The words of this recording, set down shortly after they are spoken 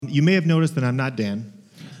You may have noticed that I'm not Dan.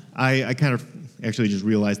 I kind of actually just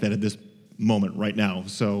realized that at this moment right now,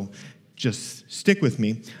 so just stick with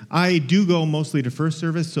me. I do go mostly to first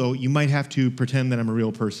service, so you might have to pretend that I'm a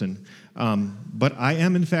real person. But I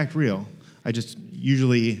am, in fact, real. I just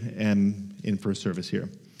usually am in first service here.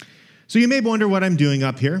 So you may wonder what I'm doing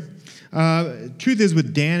up here. Truth is,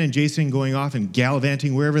 with Dan and Jason going off and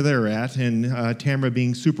gallivanting wherever they're at, and Tamara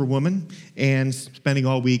being Superwoman and spending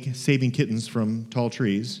all week saving kittens from tall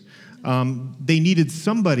trees, they needed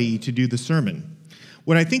somebody to do the sermon.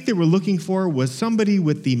 What I think they were looking for was somebody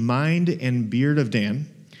with the mind and beard of Dan,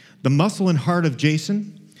 the muscle and heart of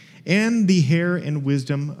Jason, and the hair and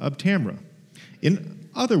wisdom of Tamara. In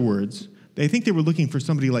other words, I think they were looking for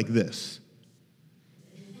somebody like this.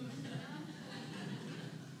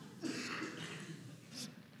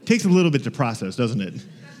 Takes a little bit to process, doesn't it?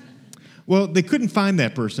 Well, they couldn't find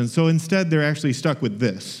that person, so instead they're actually stuck with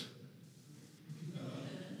this.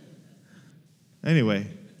 Anyway,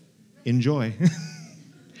 enjoy.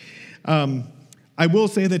 I will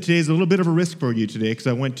say that today is a little bit of a risk for you today because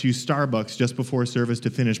I went to Starbucks just before service to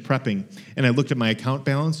finish prepping, and I looked at my account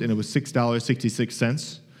balance, and it was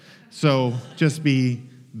 $6.66. So just be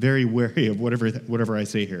very wary of whatever I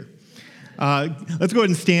say here. Let's go ahead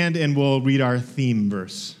and stand, and we'll read our theme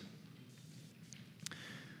verse.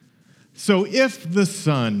 So if the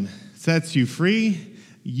Son sets you free,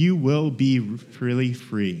 you will be really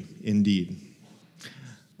free indeed.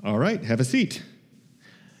 All right, have a seat.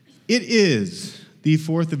 It is the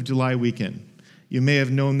 4th of July weekend. You may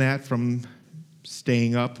have known that from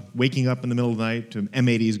staying up, waking up in the middle of the night to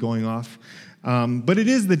M80s going off. But it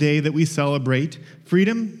is the day that we celebrate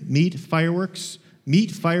freedom, meat, fireworks,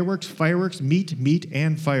 meat, fireworks, fireworks, meat,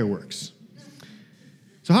 and fireworks.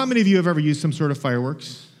 So how many of you have ever used some sort of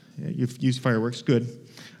fireworks? You've used fireworks, good.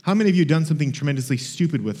 How many of you have done something tremendously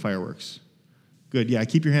stupid with fireworks? Good, yeah,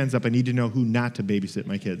 keep your hands up. I need to know who not to babysit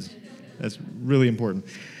my kids. That's really important.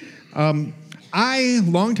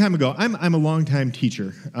 Long time ago, I'm a long-time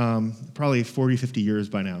teacher, probably 40, 50 years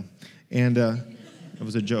by now. And that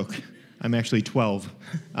was a joke. I'm actually 12.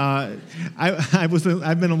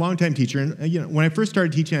 I've been a long-time teacher, and when I first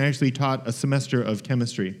started teaching, I actually taught a semester of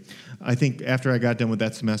chemistry. I think after I got done with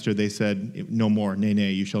that semester, they said, no more, nay,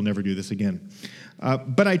 you shall never do this again.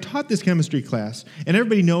 But I taught this chemistry class, and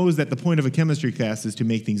everybody knows that the point of a chemistry class is to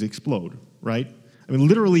make things explode, right? I mean,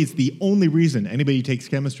 literally, it's the only reason anybody takes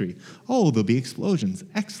chemistry. Oh, there'll be explosions.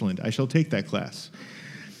 Excellent, I shall take that class.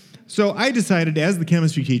 So I decided, as the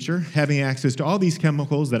chemistry teacher, having access to all these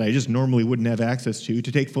chemicals that I just normally wouldn't have access to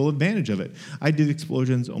take full advantage of it. I did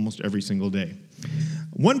explosions almost every single day.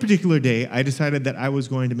 One particular day, I decided that I was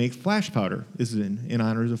going to make flash powder. This is in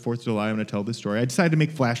honor of the 4th of July. I'm going to tell this story. I decided to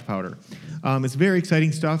make flash powder. It's very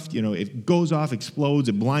exciting stuff. You know, it goes off, explodes,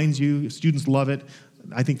 it blinds you. Students love it.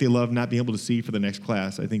 I think they love not being able to see for the next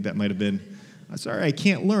class. I think that might have been, sorry, I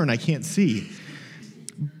can't learn, I can't see.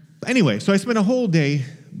 Anyway, so I spent a whole day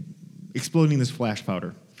exploding this flash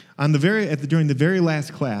powder. During the very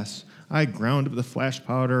last class, I ground up the flash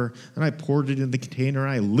powder, and I poured it in the container,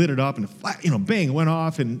 and I lit it up, and bang, it went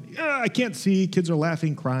off, and I can't see, kids are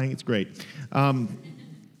laughing, crying, it's great.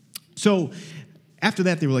 So after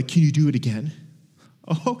that, they were like, can you do it again?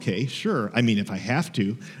 Oh, okay, sure. I mean, if I have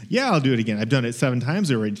to, yeah, I'll do it again. I've done it 7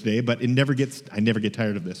 times already today, but I never get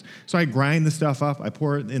tired of this. So I grind the stuff up, I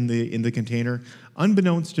pour it in the container.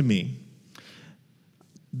 Unbeknownst to me,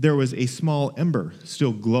 there was a small ember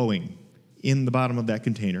still glowing in the bottom of that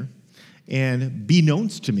container. And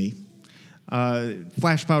beknownst to me,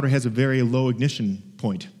 flash powder has a very low ignition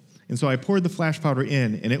point. And so I poured the flash powder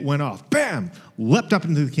in, and it went off. Bam! Leapt up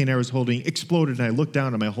into the container I was holding, exploded, and I looked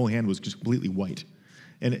down, and my whole hand was just completely white.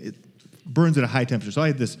 And it burns at a high temperature. So I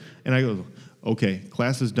had this, and I go, okay,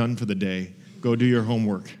 class is done for the day. Go do your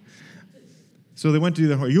homework. So they went to do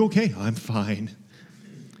their homework. Are you okay? I'm fine.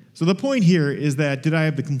 So the point here is that, did I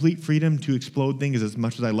have the complete freedom to explode things as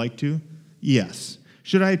much as I like to? Yes.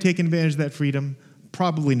 Should I have taken advantage of that freedom?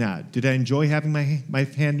 Probably not. Did I enjoy having my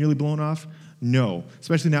hand nearly blown off? No.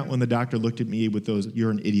 Especially not when the doctor looked at me with those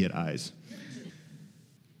 "you're an idiot" eyes.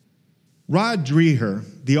 Rod Dreher,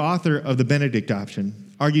 the author of The Benedict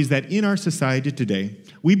Option, argues that in our society today,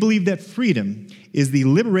 we believe that freedom is the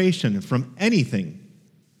liberation from anything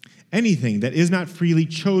that is not freely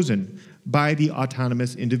chosen by the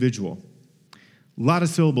autonomous individual. A lot of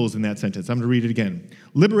syllables in that sentence. I'm going to read it again.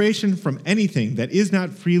 Liberation from anything that is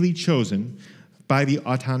not freely chosen by the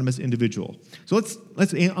autonomous individual. So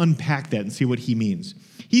let's unpack that and see what he means.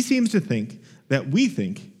 He seems to think that we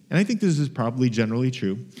think, and I think this is probably generally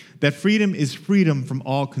true, that freedom is freedom from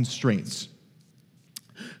all constraints.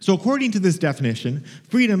 So according to this definition,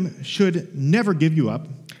 freedom should never give you up,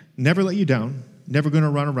 never let you down, never going to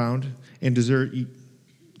run around and desert you.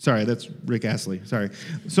 Sorry, that's Rick Astley. Sorry.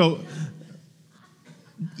 So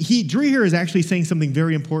Dree here is actually saying something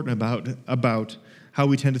very important about how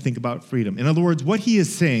we tend to think about freedom. In other words, what he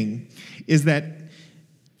is saying is that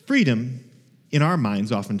freedom, in our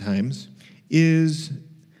minds oftentimes, is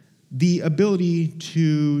the ability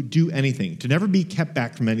to do anything, to never be kept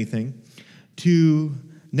back from anything, to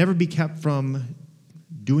never be kept from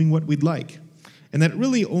doing what we'd like, and that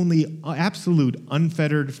really only absolute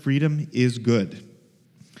unfettered freedom is good.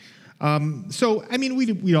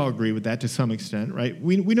 We all agree with that to some extent, right?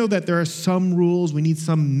 We know that there are some rules, we need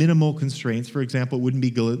some minimal constraints. For example, it wouldn't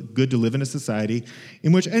be good to live in a society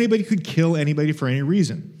in which anybody could kill anybody for any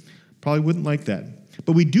reason. Probably wouldn't like that.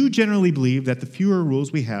 But we do generally believe that the fewer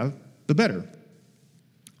rules we have, the better.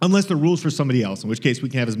 Unless they're rules for somebody else, in which case we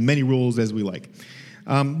can have as many rules as we like.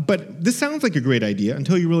 But this sounds like a great idea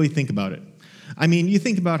until you really think about it. You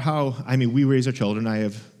think about how, we raise our children. I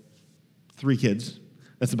have 3 kids.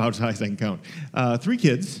 That's about as high as I can count. 3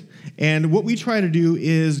 kids. And what we try to do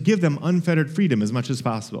is give them unfettered freedom as much as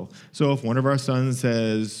possible. So if one of our sons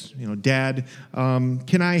says, Dad,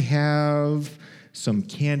 can I have some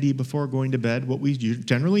candy before going to bed? What we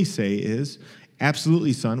generally say is,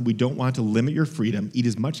 absolutely, son, we don't want to limit your freedom. Eat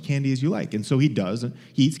as much candy as you like. And so he does.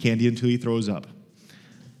 He eats candy until he throws up.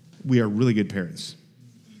 We are really good parents.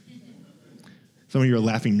 Some of you are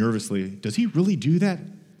laughing nervously. Does he really do that?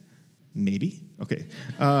 Maybe. Okay.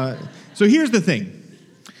 So here's the thing.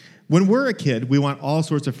 When we're a kid, we want all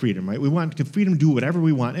sorts of freedom, right? We want freedom to do whatever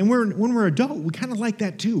we want. And when we're adult, we kind of like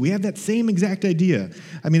that too. We have that same exact idea.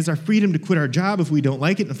 It's our freedom to quit our job if we don't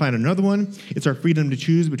like it and find another one. It's our freedom to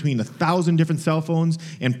choose between 1,000 different cell phones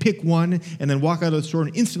and pick one and then walk out of the store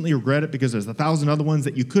and instantly regret it because there's 1,000 other ones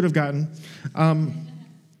that you could have gotten.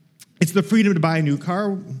 It's the freedom to buy a new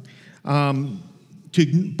car.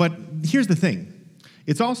 But here's the thing.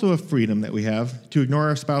 It's also a freedom that we have to ignore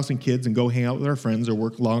our spouse and kids and go hang out with our friends or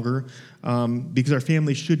work longer because our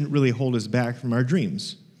family shouldn't really hold us back from our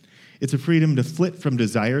dreams. It's a freedom to flit from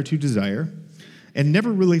desire to desire and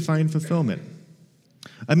never really find fulfillment.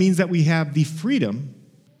 It means that we have the freedom,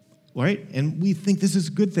 right? And we think this is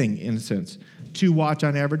a good thing in a sense, to watch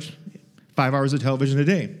on average 5 hours of television a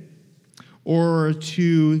day or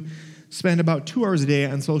to spend about 2 hours a day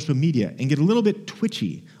on social media and get a little bit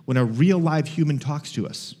twitchy when a real live human talks to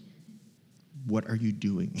us. What are you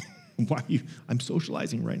doing? I'm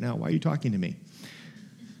socializing right now. Why are you talking to me?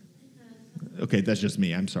 Okay, that's just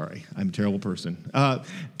me. I'm sorry. I'm a terrible person.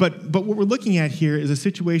 But what we're looking at here is a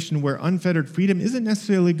situation where unfettered freedom isn't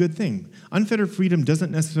necessarily a good thing. Unfettered freedom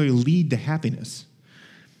doesn't necessarily lead to happiness.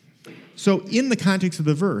 So in the context of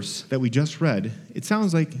the verse that we just read, it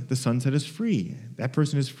sounds like the son set us free. That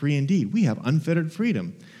person is free indeed. We have unfettered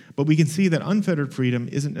freedom. But we can see that unfettered freedom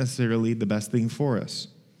isn't necessarily the best thing for us.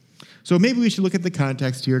 So maybe we should look at the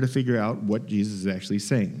context here to figure out what Jesus is actually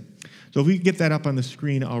saying. So if we get that up on the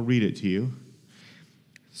screen, I'll read it to you.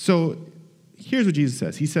 So here's what Jesus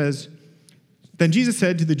says. He says, "Then Jesus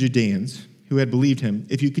said to the Judeans who had believed him,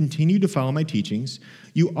 'If you continue to follow my teachings,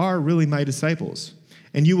 you are really my disciples,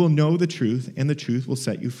 and you will know the truth, and the truth will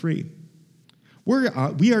set you free.'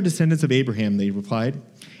 We are descendants of Abraham," they replied,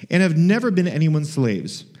 "and have never been anyone's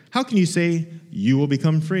slaves. How can you say you will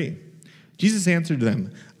become free?" Jesus answered them,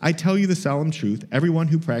 "I tell you the solemn truth, everyone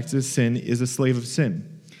who practices sin is a slave of sin.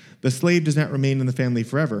 The slave does not remain in the family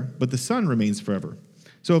forever, but the son remains forever.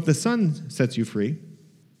 So if the son sets you free,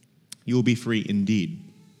 you will be free indeed."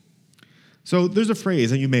 So there's a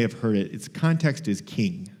phrase, and you may have heard it, it's context is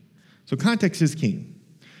king. So context is king.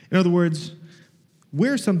 In other words,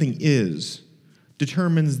 where something is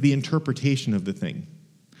determines the interpretation of the thing.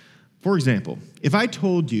 For example, if I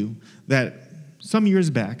told you that some years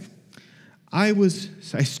back, I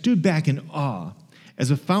stood back in awe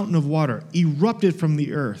as a fountain of water erupted from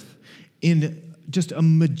the earth in just a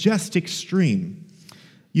majestic stream,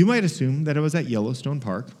 you might assume that I was at Yellowstone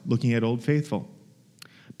Park looking at Old Faithful.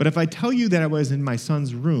 But if I tell you that I was in my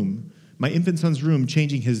son's room, my infant son's room,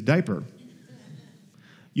 changing his diaper,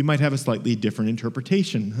 you might have a slightly different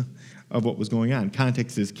interpretation of what was going on.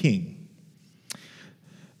 Context is king.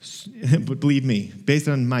 But believe me, based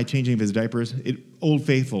on my changing of his diapers, Old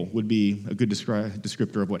Faithful would be a good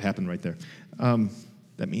descriptor of what happened right there.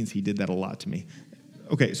 That means he did that a lot to me.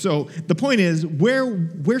 Okay, so the point is,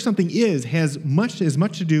 where something is has as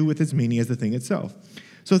much to do with its meaning as the thing itself.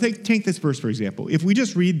 So take this verse, for example. If we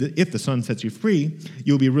just read, if the son sets you free,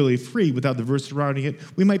 you'll be really free without the verse surrounding it,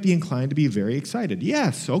 we might be inclined to be very excited.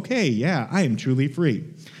 Yes, okay, yeah, I am truly free.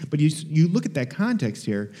 But you look at that context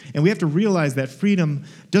here, and we have to realize that freedom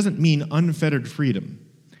doesn't mean unfettered freedom.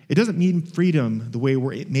 It doesn't mean freedom the way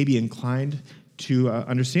we're maybe inclined to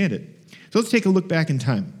understand it. So let's take a look back in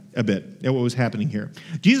time a bit at what was happening here.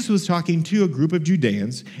 Jesus was talking to a group of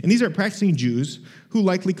Judeans, and these are practicing Jews who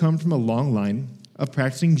likely come from a long line of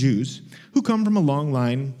practicing Jews who come from a long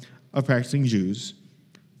line of practicing Jews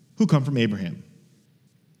who come from Abraham.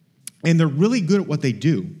 And they're really good at what they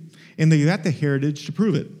do, and they got the heritage to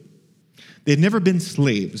prove it. They'd never been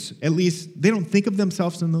slaves. At least they don't think of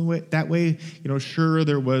themselves in that way. Sure,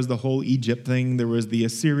 there was the whole Egypt thing, there was the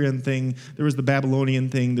Assyrian thing, there was the Babylonian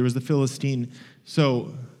thing, there was the Philistine.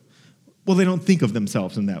 They don't think of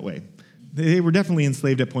themselves in that way. They were definitely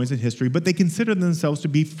enslaved at points in history, but they considered themselves to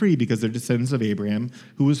be free because they're descendants of Abraham,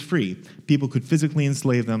 who was free. People could physically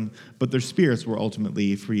enslave them, but their spirits were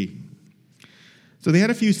ultimately free. So they had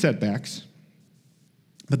a few setbacks,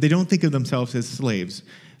 but they don't think of themselves as slaves.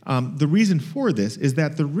 The reason for this is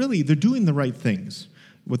that they're doing the right things.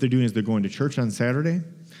 What they're doing is they're going to church on Saturday,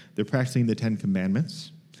 they're practicing the 10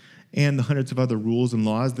 Commandments, and the hundreds of other rules and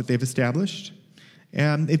laws that they've established.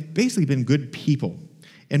 And they've basically been good people.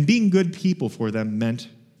 And being good people for them meant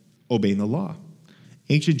obeying the law.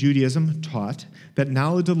 Ancient Judaism taught that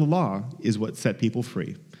knowledge of the law is what set people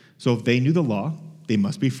free. So if they knew the law, they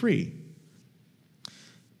must be free.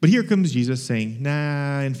 But here comes Jesus saying,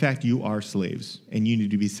 nah, in fact, you are slaves, and you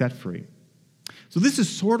need to be set free. So this is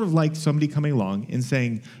sort of like somebody coming along and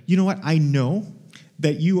saying, you know what, I know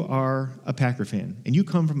that you are a Packer fan, and you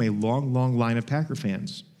come from a long, long line of Packer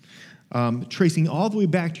fans, tracing all the way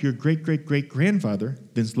back to your great-great-great-grandfather,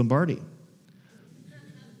 Vince Lombardi.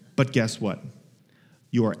 But guess what?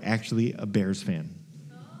 You are actually a Bears fan.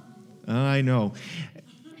 I know.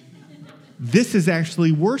 This is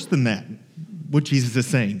actually worse than that, what Jesus is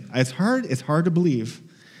saying. It's hard to believe.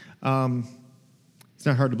 It's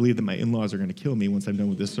not hard to believe that my in-laws are going to kill me once I'm done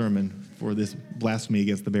with this sermon for this blasphemy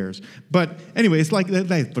against the Bears. But anyway, it's like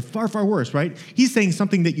that, but far, far worse, right? He's saying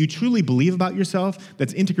something that you truly believe about yourself,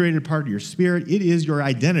 that's integrated part of your spirit. It is your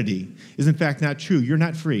identity, is in fact not true. You're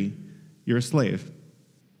not free. You're a slave.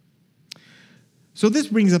 So this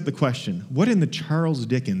brings up the question, what in the Charles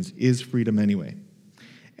Dickens is freedom anyway?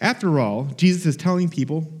 After all, Jesus is telling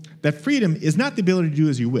people that freedom is not the ability to do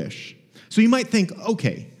as you wish. So you might think,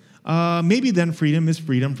 okay, maybe then freedom is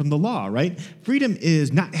freedom from the law, right? Freedom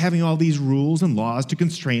is not having all these rules and laws to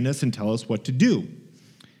constrain us and tell us what to do.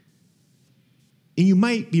 And you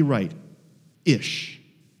might be right-ish.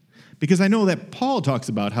 Because I know that Paul talks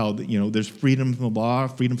about how, there's freedom from the law,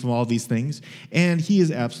 freedom from all these things, and he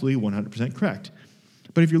is absolutely 100% correct.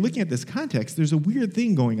 But if you're looking at this context, there's a weird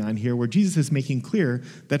thing going on here where Jesus is making clear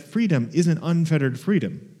that freedom isn't unfettered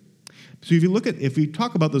freedom. So if we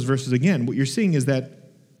talk about those verses again, what you're seeing is that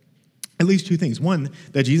at least two things. One,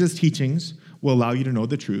 that Jesus' teachings will allow you to know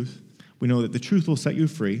the truth. We know that the truth will set you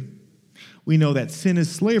free. We know that sin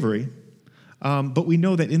is slavery, but we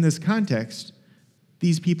know that in this context,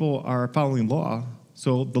 these people are following law,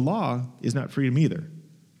 so the law is not freedom either,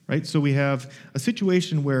 right? So we have a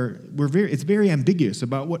situation where it's very ambiguous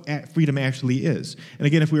about what freedom actually is. And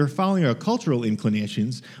again, if we were following our cultural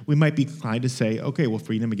inclinations, we might be inclined to say, okay, well,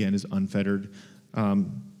 freedom again is unfettered,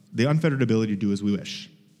 the unfettered ability to do as we wish.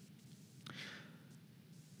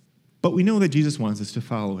 But we know that Jesus wants us to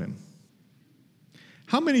follow him.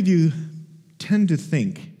 How many of you tend to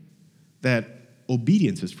think that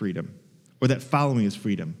obedience is freedom or that following is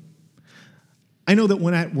freedom? I know that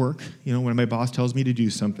when at work, when my boss tells me to do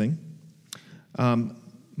something,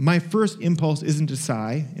 my first impulse isn't to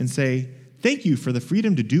sigh and say, thank you for the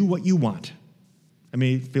freedom to do what you want. I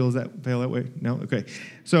mean, feel that way? No? Okay.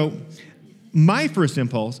 So my first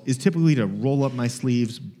impulse is typically to roll up my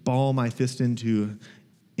sleeves, ball my fist into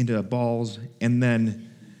balls, and then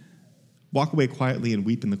walk away quietly and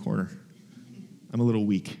weep in the corner. I'm a little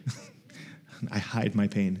weak. I hide my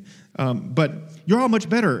pain. But you're all much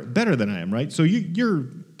better than I am, right? So you're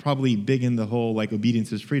probably big in the whole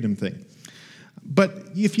obedience is freedom thing. But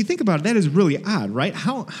if you think about it, that is really odd, right?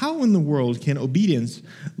 How in the world can obedience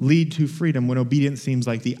lead to freedom when obedience seems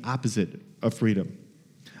like the opposite of freedom?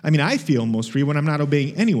 I mean, I feel most free when I'm not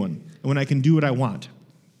obeying anyone and when I can do what I want.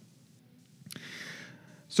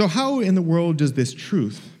 So how in the world does this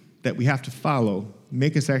truth that we have to follow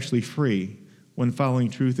make us actually free when following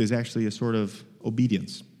truth is actually a sort of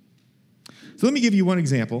obedience? So let me give you one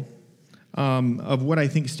example of what I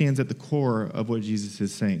think stands at the core of what Jesus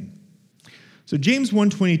is saying. So James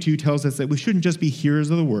 1:22 tells us that we shouldn't just be hearers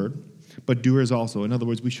of the word, but doers also. In other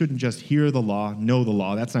words, we shouldn't just hear the law, know the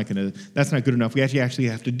law. That's not good enough. We actually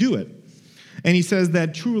have to do it. And he says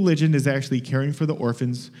that true religion is actually caring for the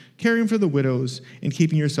orphans, caring for the widows, and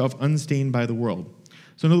keeping yourself unstained by the world.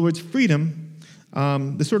 So in other words, freedom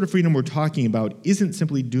The sort of freedom we're talking about isn't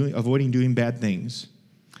simply avoiding doing bad things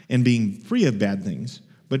and being free of bad things,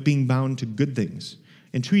 but being bound to good things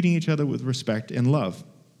and treating each other with respect and love.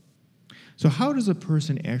 So how does a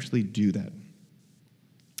person actually do that?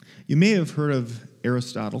 You may have heard of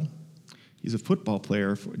Aristotle. He's a football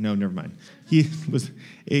player. No, never mind. He was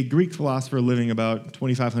a Greek philosopher living about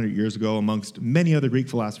 2,500 years ago amongst many other Greek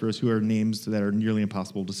philosophers who are names that are nearly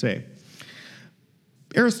impossible to say.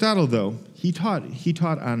 Aristotle, though, he taught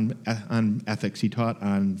on ethics. He taught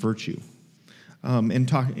on virtue and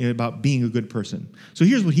talking about being a good person. So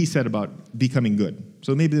here's what he said about becoming good.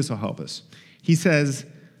 So maybe this will help us. He says,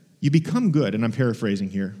 you become good, and I'm paraphrasing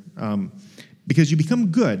here, because you become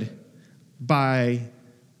good by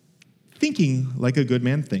thinking like a good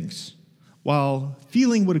man thinks, while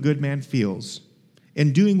feeling what a good man feels,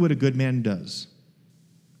 and doing what a good man does.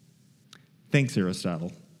 Thanks,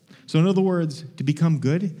 Aristotle. So in other words, to become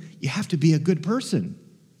good, you have to be a good person.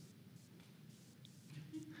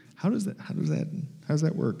 How does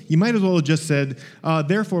that work? You might as well have just said,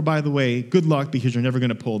 therefore, by the way, good luck, because you're never going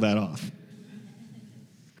to pull that off.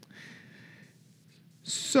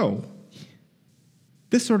 So,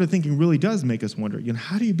 this sort of thinking really does make us wonder,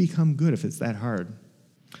 how do you become good if it's that hard?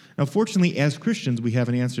 Now, fortunately, as Christians, we have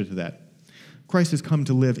an answer to that. Christ has come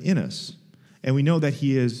to live in us, and we know that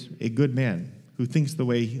he is a good man who thinks the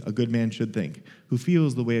way a good man should think, who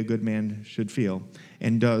feels the way a good man should feel,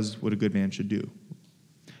 and does what a good man should do.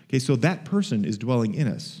 Okay, so that person is dwelling in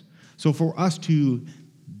us. So for us to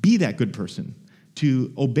be that good person,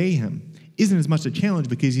 to obey him, isn't as much a challenge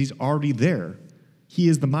because he's already there. He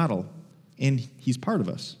is the model, and he's part of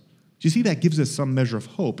us. Do you see that gives us some measure of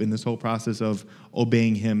hope in this whole process of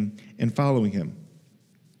obeying him and following him?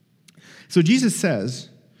 So Jesus says,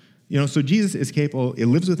 so Jesus is capable, it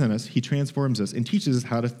lives within us, he transforms us, and teaches us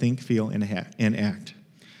how to think, feel, and act.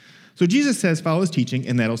 So Jesus says, follow his teaching,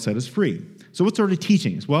 and that'll set us free. So what sort of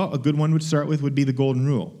teachings? Well, a good one would be the golden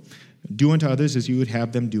rule. Do unto others as you would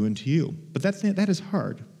have them do unto you. But that is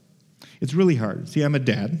hard. It's really hard. See, I'm a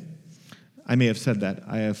dad. I may have said that.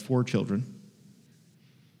 I have 4 children.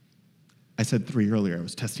 I said 3 earlier. I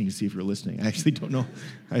was testing to see if you're listening. I actually don't know.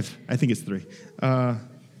 I think it's 3.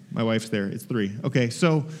 My wife's there. It's 3. Okay,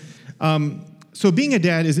 so being a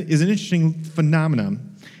dad is an interesting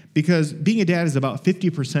phenomenon because being a dad is about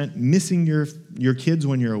 50% missing your kids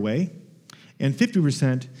when you're away and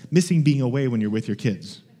 50% missing being away when you're with your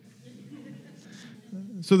kids.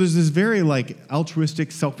 So there's this very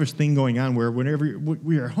altruistic, selfish thing going on where whenever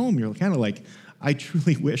we are home, you're kind of like, I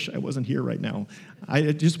truly wish I wasn't here right now.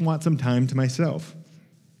 I just want some time to myself.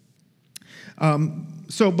 But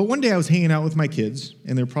one day I was hanging out with my kids,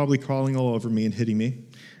 and they're probably crawling all over me and hitting me.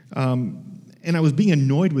 And I was being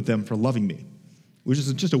annoyed with them for loving me, which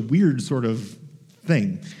is just a weird sort of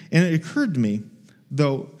thing. And it occurred to me,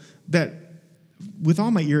 though, that with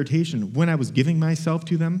all my irritation, when I was giving myself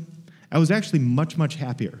to them, I was actually much, much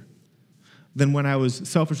happier than when I was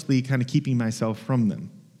selfishly kind of keeping myself from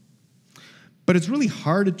them. But it's really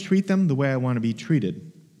hard to treat them the way I want to be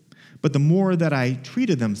treated. But the more that I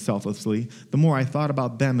treated them selflessly, the more I thought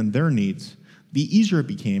about them and their needs, the easier it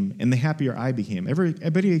became and the happier I became.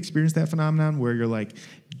 Everybody experienced that phenomenon where you're like,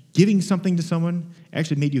 giving something to someone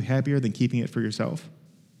actually made you happier than keeping it for yourself?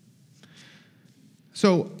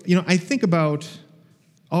 So, I think about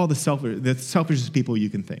all the selfishest people you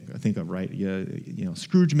can think of, right?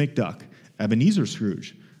 Scrooge McDuck, Ebenezer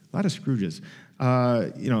Scrooge, a lot of Scrooges.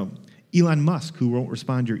 Elon Musk, who won't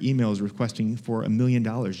respond to your emails requesting for $1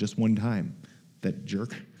 million just one time. That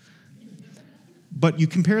jerk. But you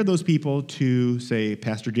compare those people to, say,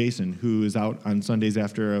 Pastor Jason, who is out on Sundays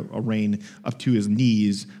after a rain up to his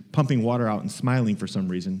knees, pumping water out and smiling for some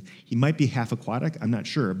reason. He might be half aquatic, I'm not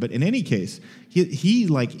sure. But in any case, he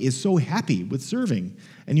is so happy with serving.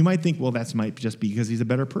 And you might think, well, might just be because he's a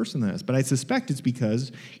better person than us. But I suspect it's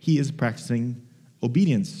because he is practicing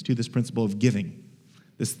obedience to this principle of giving,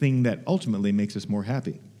 this thing that ultimately makes us more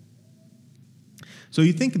happy. So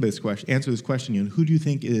you think of this question, answer this question, who do you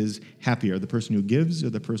think is happier, the person who gives or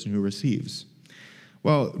the person who receives?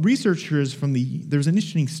 Well, researchers there's an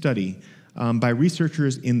interesting study by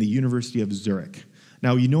researchers in the University of Zurich.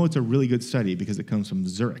 Now, it's a really good study because it comes from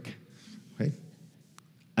Zurich, okay?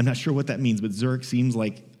 I'm not sure what that means, but Zurich seems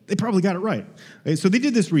like they probably got it right. Okay, so they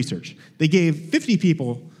did this research. They gave 50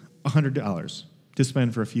 people $100 to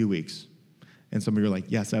spend for a few weeks. And some of you are like,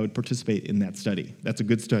 yes, I would participate in that study. That's a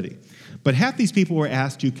good study. But half these people were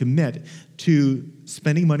asked to commit to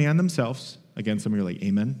spending money on themselves. Again, some of you are like,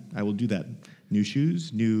 amen, I will do that. New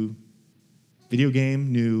shoes, new video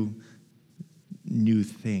game, new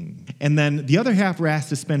thing. And then the other half were asked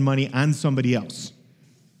to spend money on somebody else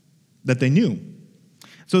that they knew.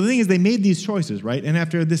 So the thing is, they made these choices, right? And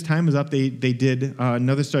after this time was up, they did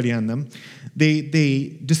another study on them.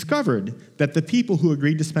 They discovered that the people who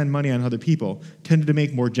agreed to spend money on other people tended to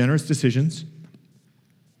make more generous decisions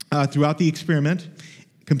throughout the experiment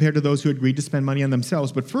compared to those who agreed to spend money on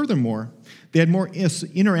themselves. But furthermore, they had more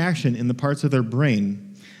interaction in the parts of their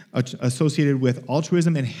brain associated with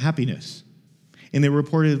altruism and happiness. And they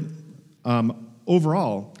reported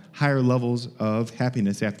overall higher levels of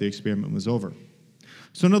happiness after the experiment was over.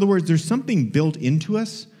 So in other words, there's something built into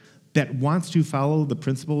us that wants to follow the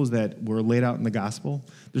principles that were laid out in the gospel.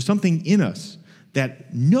 There's something in us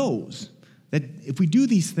that knows that if we do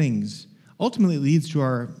these things, ultimately it leads to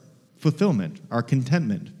our fulfillment, our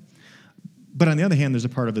contentment. But on the other hand, there's a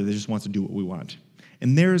part of it that just wants to do what we want.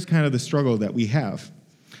 And there's kind of the struggle that we have.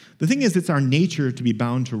 The thing is, it's our nature to be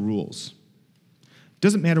bound to rules.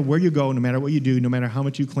 Doesn't matter where you go, no matter what you do, no matter how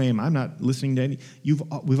much you claim, I'm not listening to any,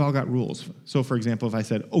 we've all got rules. So for example, if I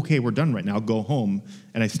said, okay, we're done right now, go home,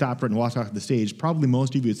 and I stopped and walked off the stage, probably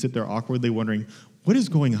most of you would sit there awkwardly wondering, what is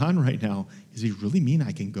going on right now? Does he really mean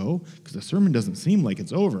I can go? Because the sermon doesn't seem like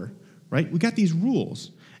it's over, right? We got these rules.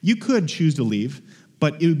 You could choose to leave,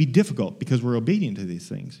 but it would be difficult because we're obedient to these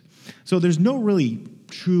things. So there's no really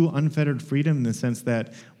true unfettered freedom in the sense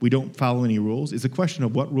that we don't follow any rules. It's a question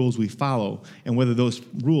of what rules we follow and whether those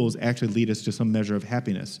rules actually lead us to some measure of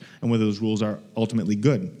happiness and whether those rules are ultimately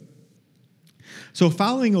good. So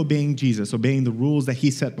obeying Jesus, obeying the rules that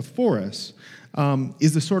he set before us,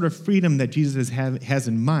 is the sort of freedom that Jesus has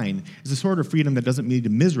in mind. It's the sort of freedom that doesn't lead to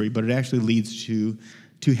misery, but it actually leads to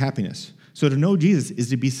happiness. So to know Jesus is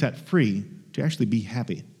to be set free, to actually be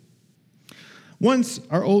happy. Once,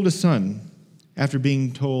 our oldest son, after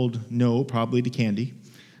being told no, probably to candy,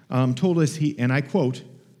 told us, and I quote,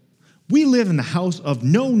 "We live in the house of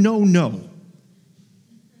no, no, no."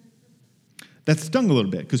 That stung a little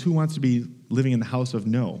bit, because who wants to be living in the house of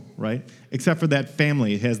no, right? Except for that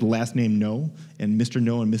family. It has the last name No, and Mr.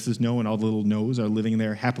 No and Mrs. No and all the little no's are living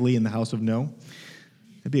there happily in the house of no.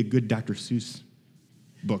 That'd be a good Dr. Seuss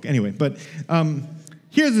book. Anyway, but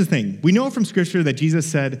here's the thing. We know from Scripture that Jesus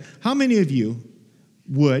said, how many of you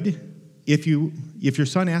would, if your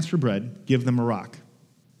son asked for bread, give them a rock?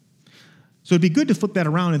 So it'd be good to flip that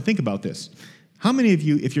around and think about this. How many of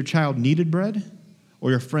you, if your child needed bread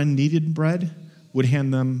or your friend needed bread, would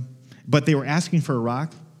hand them, but they were asking for a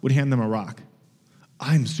rock, would hand them a rock?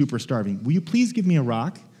 I'm super starving. Will you please give me a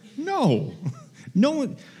rock? No.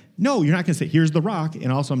 No, you're not going to say, here's the rock,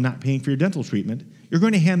 and also I'm not paying for your dental treatment. You're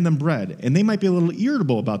going to hand them bread. And they might be a little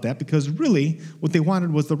irritable about that because really what they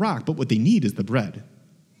wanted was the rock, but what they need is the bread.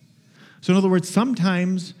 So in other words,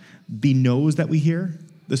 sometimes the no's that we hear,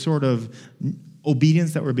 the sort of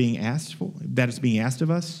obedience that we're being asked for, that is being asked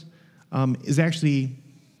of us, is actually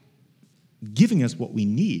giving us what we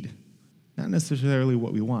need, not necessarily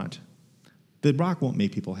what we want. The rock won't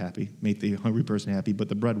make people happy, make the hungry person happy, but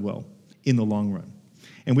the bread will in the long run.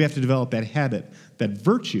 And we have to develop that habit, that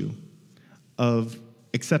virtue of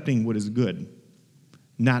accepting what is good,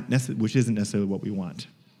 which isn't necessarily what we want.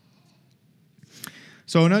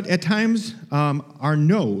 So at times, our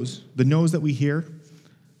no's, the no's that we hear,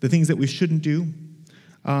 the things that we shouldn't do,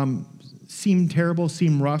 seem terrible,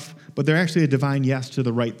 seem rough, but they're actually a divine yes to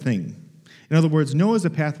the right thing. In other words, no is a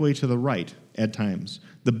pathway to the right at times,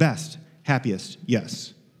 the best, happiest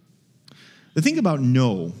yes. The thing about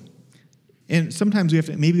no, and sometimes we have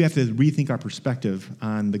to rethink our perspective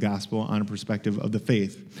on the gospel, on a perspective of the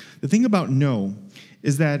faith. The thing about no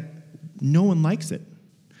is that no one likes it.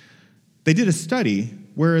 They did a study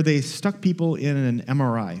where they stuck people in an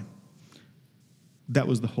MRI. That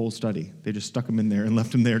was the whole study. They just stuck them in there and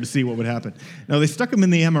left them there to see what would happen. No, they stuck them in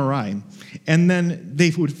the MRI, and then they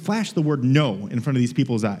would flash the word no in front of these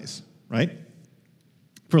people's eyes, right?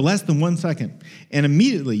 For less than 1 second. And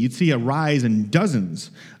immediately you'd see a rise in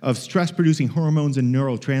dozens of stress-producing hormones and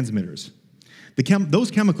neurotransmitters.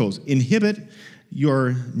 Those chemicals inhibit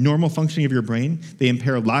your normal functioning of your brain. They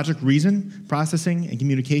impair logic, reason, processing, and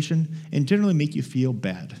communication, and generally make you feel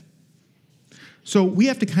bad. So we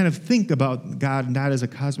have to kind of think about God not as a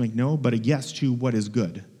cosmic no, but a yes to what is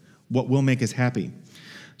good, what will make us happy.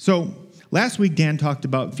 So last week, Dan talked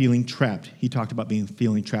about feeling trapped. He talked about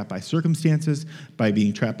feeling trapped by circumstances, by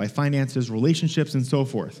being trapped by finances, relationships, and so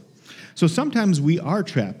forth. So sometimes we are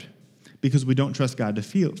trapped because we don't trust God to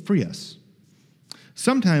free us.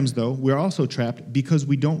 Sometimes, though, we're also trapped because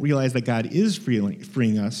we don't realize that God is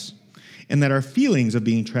freeing us and that our feelings of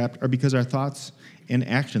being trapped are because our thoughts and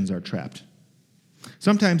actions are trapped.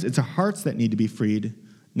 Sometimes it's our hearts that need to be freed,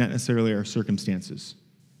 not necessarily our circumstances.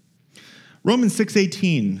 Romans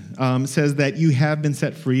 6:18 says that you have been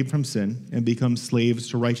set free from sin and become slaves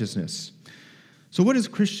to righteousness. So what does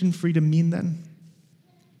Christian freedom mean then?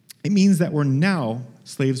 It means that we're now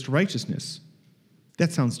slaves to righteousness.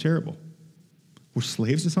 That sounds terrible. We're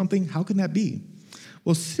slaves to something? How can that be?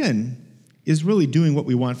 Well, sin is really doing what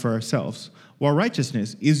we want for ourselves, while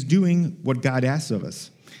righteousness is doing what God asks of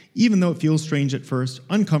us, even though it feels strange at first,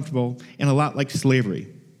 uncomfortable, and a lot like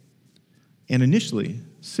slavery. And initially,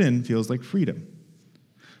 sin feels like freedom.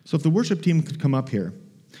 So if the worship team could come up here,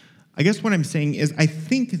 I guess what I'm saying is I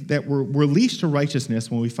think that we're leashed to righteousness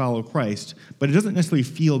when we follow Christ, but it doesn't necessarily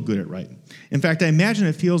feel good at right. In fact, I imagine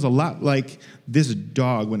it feels a lot like this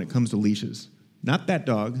dog when it comes to leashes. Not that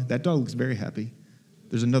dog. That dog looks very happy.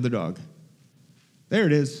 There's another dog. There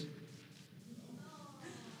it is.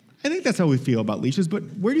 I think that's how we feel about leashes, but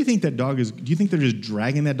where do you think that dog is? Do you think they're just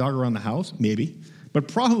dragging that dog around the house? Maybe. But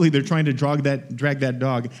probably they're trying to drag that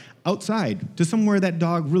dog outside to somewhere that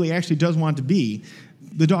dog really actually does want to be.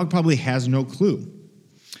 The dog probably has no clue.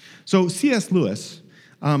 So C.S. Lewis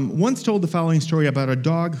once told the following story about a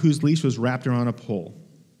dog whose leash was wrapped around a pole.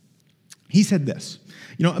 He said this,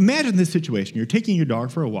 imagine this situation. You're taking your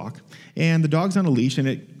dog for a walk, and the dog's on a leash, and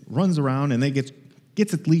it runs around, and it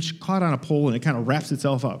gets its leash caught on a pole, and it kind of wraps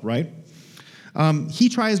itself up, right? He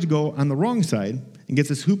tries to go on the wrong side and gets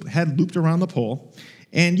his head looped around the pole,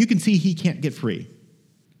 and you can see he can't get free.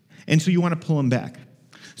 And so you want to pull him back.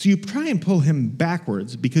 So you try and pull him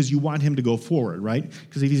backwards because you want him to go forward, right?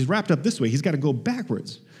 Because if he's wrapped up this way, he's got to go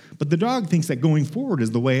backwards. But the dog thinks that going forward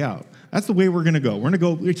is the way out. That's the way we're going to go. We're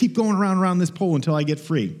going to keep going around this pole until I get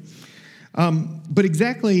free. But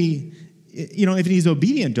exactly, if he's an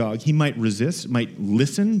obedient dog, he might resist, might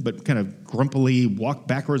listen, but kind of grumpily walk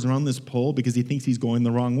backwards around this pole because he thinks he's going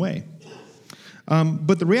the wrong way.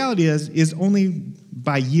 But the reality is only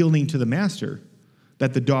by yielding to the master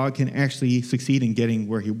that the dog can actually succeed in getting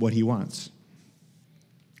what he wants.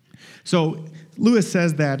 So Lewis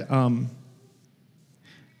says that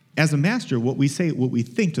as a master, what we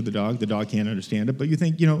think to the dog can't understand it, but you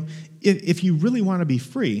think, if you really want to be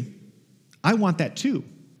free, I want that too.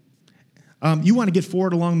 You want to get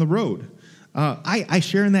forward along the road. I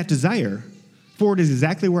share in that desire. Forward is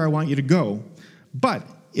exactly where I want you to go. But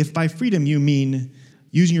if by freedom you mean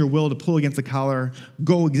using your will to pull against the collar,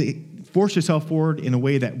 force yourself forward in a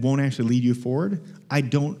way that won't actually lead you forward, I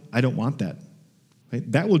don't want that.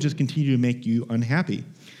 Right? That will just continue to make you unhappy.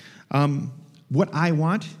 What I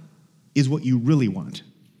want is what you really want,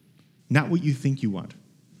 not what you think you want.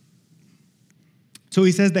 So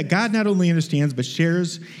he says that God not only understands, but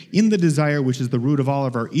shares in the desire which is the root of all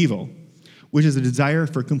of our evil, which is a desire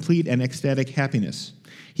for complete and ecstatic happiness.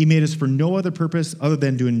 He made us for no other purpose other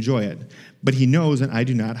than to enjoy it, but he knows, and I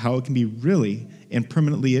do not, how it can be really and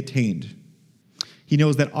permanently attained. He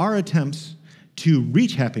knows that our attempts to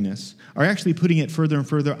reach happiness are actually putting it further and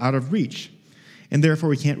further out of reach, and therefore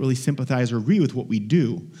we can't really sympathize or agree with what we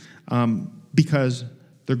do because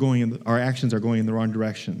our actions are going in the wrong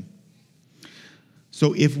direction.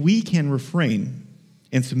 So if we can refrain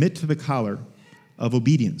and submit to the collar of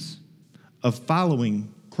obedience, of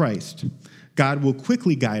following Christ, God will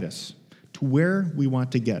quickly guide us to where we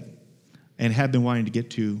want to get and have been wanting to get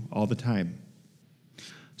to all the time.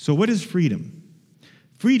 So what is freedom?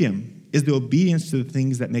 Freedom is the obedience to the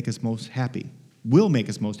things that make us most happy, will make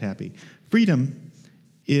us most happy. Freedom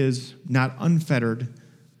is not unfettered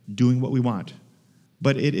doing what we want,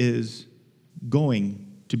 but it is going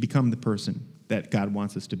to become the person that God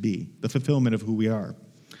wants us to be, the fulfillment of who we are.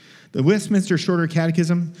 The Westminster Shorter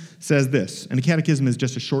Catechism says this, and the catechism is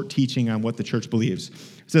just a short teaching on what the church believes.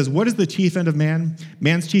 It says, what is the chief end of man?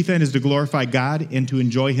 Man's chief end is to glorify God and to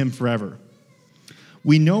enjoy him forever.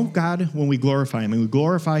 We know God when we glorify him, and we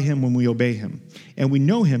glorify him when we obey him. And we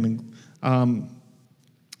know him, and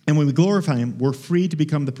when we glorify him, we're free to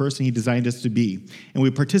become the person he designed us to be. And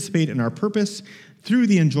we participate in our purpose through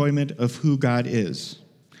the enjoyment of who God is.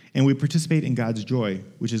 And we participate in God's joy,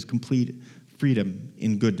 which is complete freedom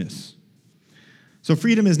in goodness. So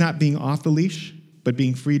freedom is not being off the leash, but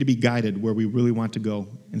being free to be guided where we really want to go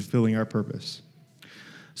and fulfilling our purpose.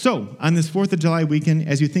 So on this 4th of July weekend,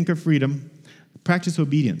 as you think of freedom, practice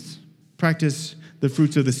obedience, practice the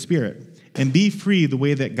fruits of the Spirit, and be free the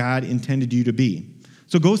way that God intended you to be.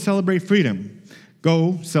 So go celebrate freedom.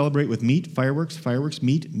 Go celebrate with meat, fireworks,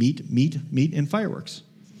 meat, and fireworks.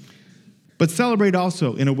 But celebrate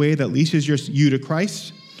also in a way that leashes you to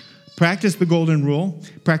Christ. Practice the golden rule.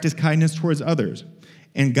 Practice kindness towards others.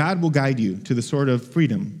 And God will guide you to the sort of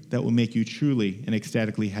freedom that will make you truly and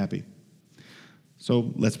ecstatically happy.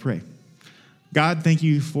 So let's pray. God, thank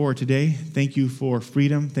you for today. Thank you for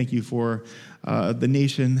freedom. Thank you for a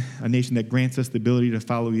nation that grants us the ability to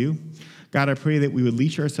follow you. God, I pray that we would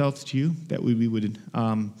leash ourselves to you, that we would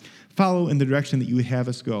follow in the direction that you would have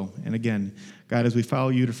us go. And again, God, as we follow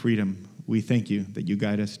you to freedom, we thank you that you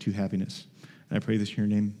guide us to happiness. And I pray this in your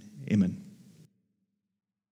name. Amen.